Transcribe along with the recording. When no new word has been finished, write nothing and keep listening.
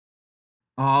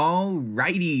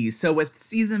Alrighty, so with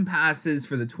season passes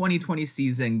for the 2020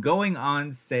 season going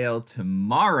on sale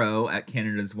tomorrow at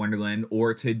Canada's Wonderland,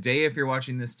 or today if you're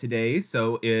watching this today.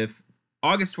 So if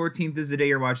August 14th is the day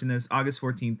you're watching this, August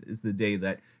 14th is the day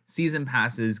that season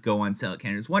passes go on sale at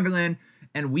Canada's Wonderland.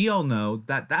 And we all know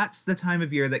that that's the time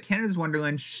of year that Canada's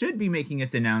Wonderland should be making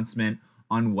its announcement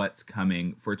on what's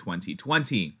coming for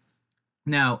 2020.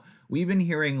 Now, we've been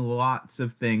hearing lots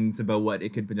of things about what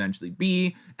it could potentially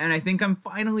be, and I think I'm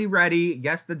finally ready,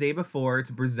 yes, the day before,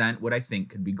 to present what I think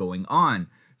could be going on.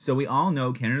 So, we all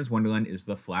know Canada's Wonderland is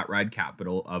the flat ride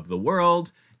capital of the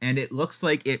world, and it looks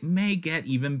like it may get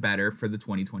even better for the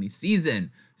 2020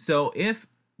 season. So, if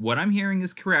what I'm hearing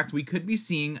is correct, we could be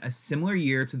seeing a similar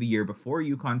year to the year before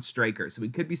Yukon Striker. So, we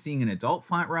could be seeing an adult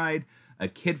flat ride, a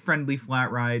kid friendly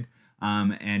flat ride,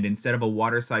 and instead of a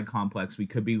waterside complex, we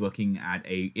could be looking at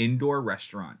a indoor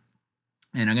restaurant.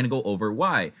 And I'm going to go over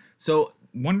why. So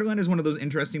Wonderland is one of those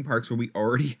interesting parks where we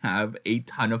already have a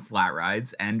ton of flat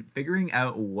rides, and figuring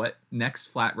out what next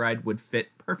flat ride would fit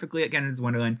perfectly at Canada's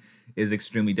Wonderland is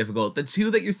extremely difficult. The two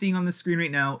that you're seeing on the screen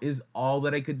right now is all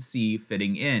that I could see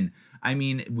fitting in. I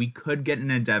mean, we could get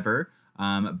an Endeavor,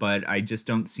 but I just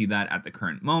don't see that at the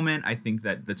current moment. I think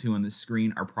that the two on the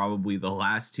screen are probably the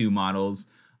last two models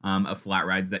of flat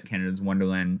rides that Canada's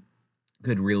Wonderland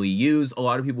could really use. A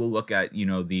lot of people look at,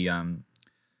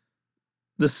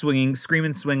 the swinging, scream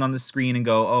and swing on the screen and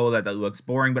go, oh, that looks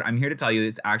boring. But I'm here to tell you,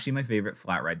 it's actually my favorite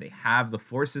flat ride. They have the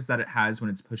forces that it has when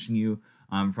it's pushing you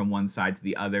from one side to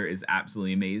the other is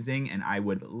absolutely amazing. And I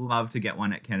would love to get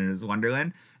one at Canada's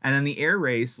Wonderland. And then the air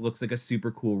race looks like a super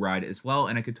cool ride as well.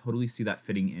 And I could totally see that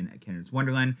fitting in at Canada's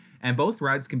Wonderland. And both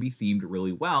rides can be themed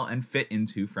really well and fit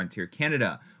into Frontier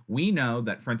Canada. We know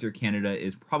that Frontier Canada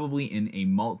is probably in a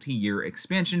multi-year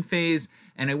expansion phase,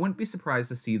 and I wouldn't be surprised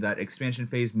to see that expansion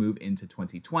phase move into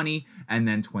 2020 and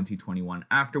then 2021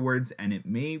 afterwards, and it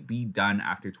may be done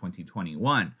after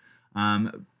 2021.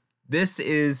 This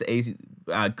is a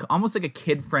almost like a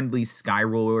kid-friendly sky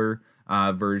roller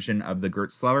version of the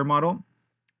Gertzlauer model.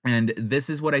 And this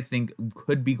is what I think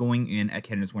could be going in at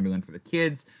Canada's Wonderland for the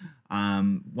kids.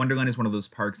 Wonderland is one of those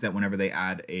parks that whenever they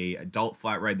add a adult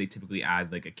flat ride, they typically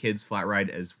add like a kids flat ride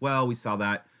as well. We saw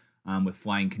that with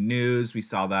flying canoes. We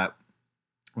saw that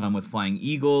with flying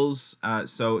eagles.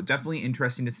 So definitely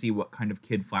interesting to see what kind of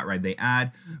kid flat ride they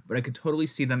add. But I could totally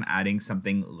see them adding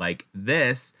something like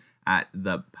this at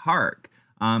the park.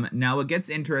 Now, what gets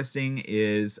interesting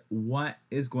is what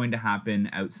is going to happen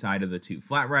outside of the two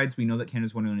flat rides. We know that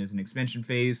Canada's Wonderland is an expansion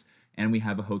phase, and we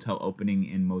have a hotel opening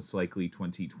in most likely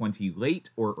 2020 late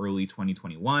or early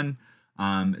 2021.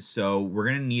 So we're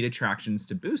going to need attractions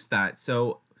to boost that.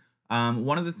 So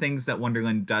one of the things that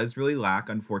Wonderland does really lack,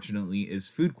 unfortunately, is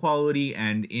food quality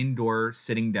and indoor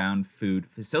sitting down food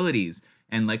facilities.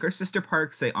 And like our sister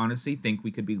parks, I honestly think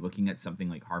we could be looking at something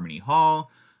like Harmony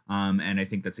Hall. And I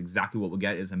think that's exactly what we'll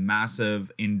get is a massive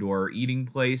indoor eating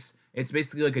place. It's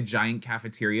basically like a giant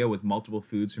cafeteria with multiple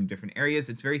foods from different areas.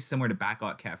 It's very similar to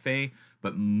Backlot Cafe,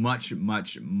 but much,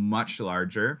 much, much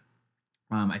larger.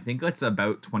 I think it's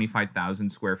about 25,000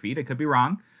 square feet. I could be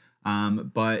wrong.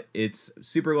 But it's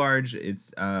super large.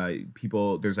 It's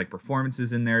there's like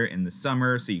performances in there in the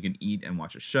summer, so you can eat and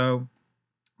watch a show.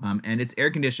 And it's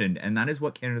air conditioned, and that is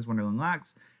what Canada's Wonderland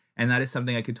lacks. And that is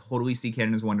something I could totally see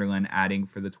Canada's Wonderland adding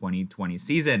for the 2020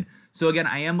 season. So again,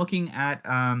 I am looking at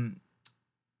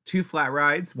two flat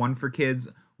rides, one for kids,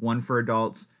 one for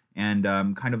adults, and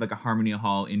kind of like a Harmony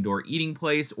Hall indoor eating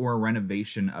place or a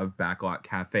renovation of Backlot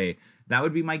Cafe. That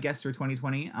would be my guess for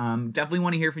 2020. Definitely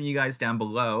want to hear from you guys down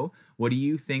below. What do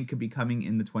you think could be coming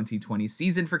in the 2020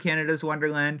 season for Canada's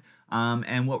Wonderland?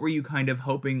 And what were you kind of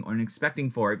hoping or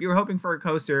expecting for? If you were hoping for a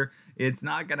coaster, it's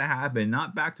not going to happen.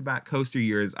 Not back-to-back coaster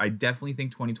years. I definitely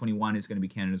think 2021 is going to be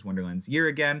Canada's Wonderland's year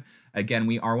again. Again,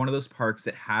 we are one of those parks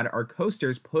that had our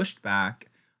coasters pushed back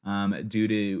due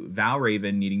to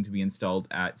Valraven needing to be installed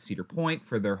at Cedar Point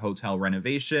for their hotel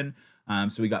renovation.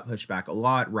 So we got pushed back a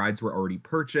lot. Rides were already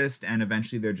purchased, and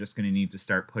eventually they're just going to need to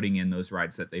start putting in those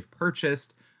rides that they've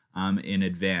purchased in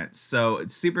advance. So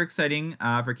it's super exciting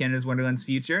for Canada's Wonderland's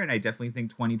future, and I definitely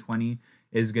think 2020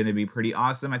 is going to be pretty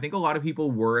awesome. I think a lot of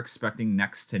people were expecting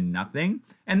next to nothing,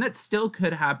 and that still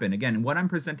could happen. Again, what I'm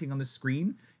presenting on the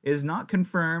screen is not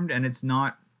confirmed, and it's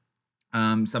not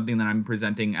something that I'm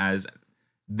presenting as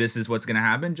this is what's going to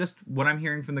happen. Just what I'm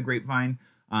hearing from the grapevine.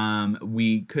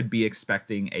 We could be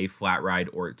expecting a flat ride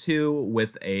or two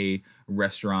with a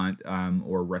restaurant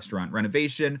or restaurant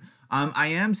renovation. I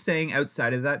am saying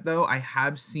outside of that, though, I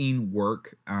have seen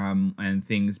work and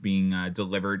things being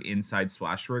delivered inside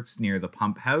Splashworks near the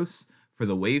pump house for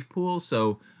the wave pool.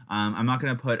 So I'm not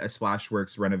going to put a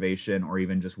Splashworks renovation or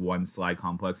even just one slide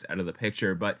complex out of the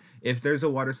picture, but if there's a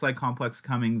water slide complex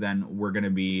coming, then we're going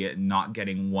to be not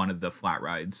getting one of the flat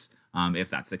rides. If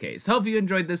that's the case. Hope you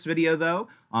enjoyed this video though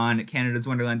on Canada's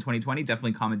Wonderland 2020.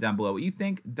 Definitely comment down below what you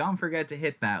think. Don't forget to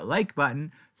hit that like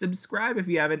button, subscribe if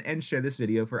you haven't, and share this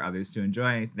video for others to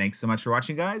enjoy. Thanks so much for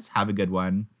watching, guys. Have a good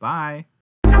one. Bye.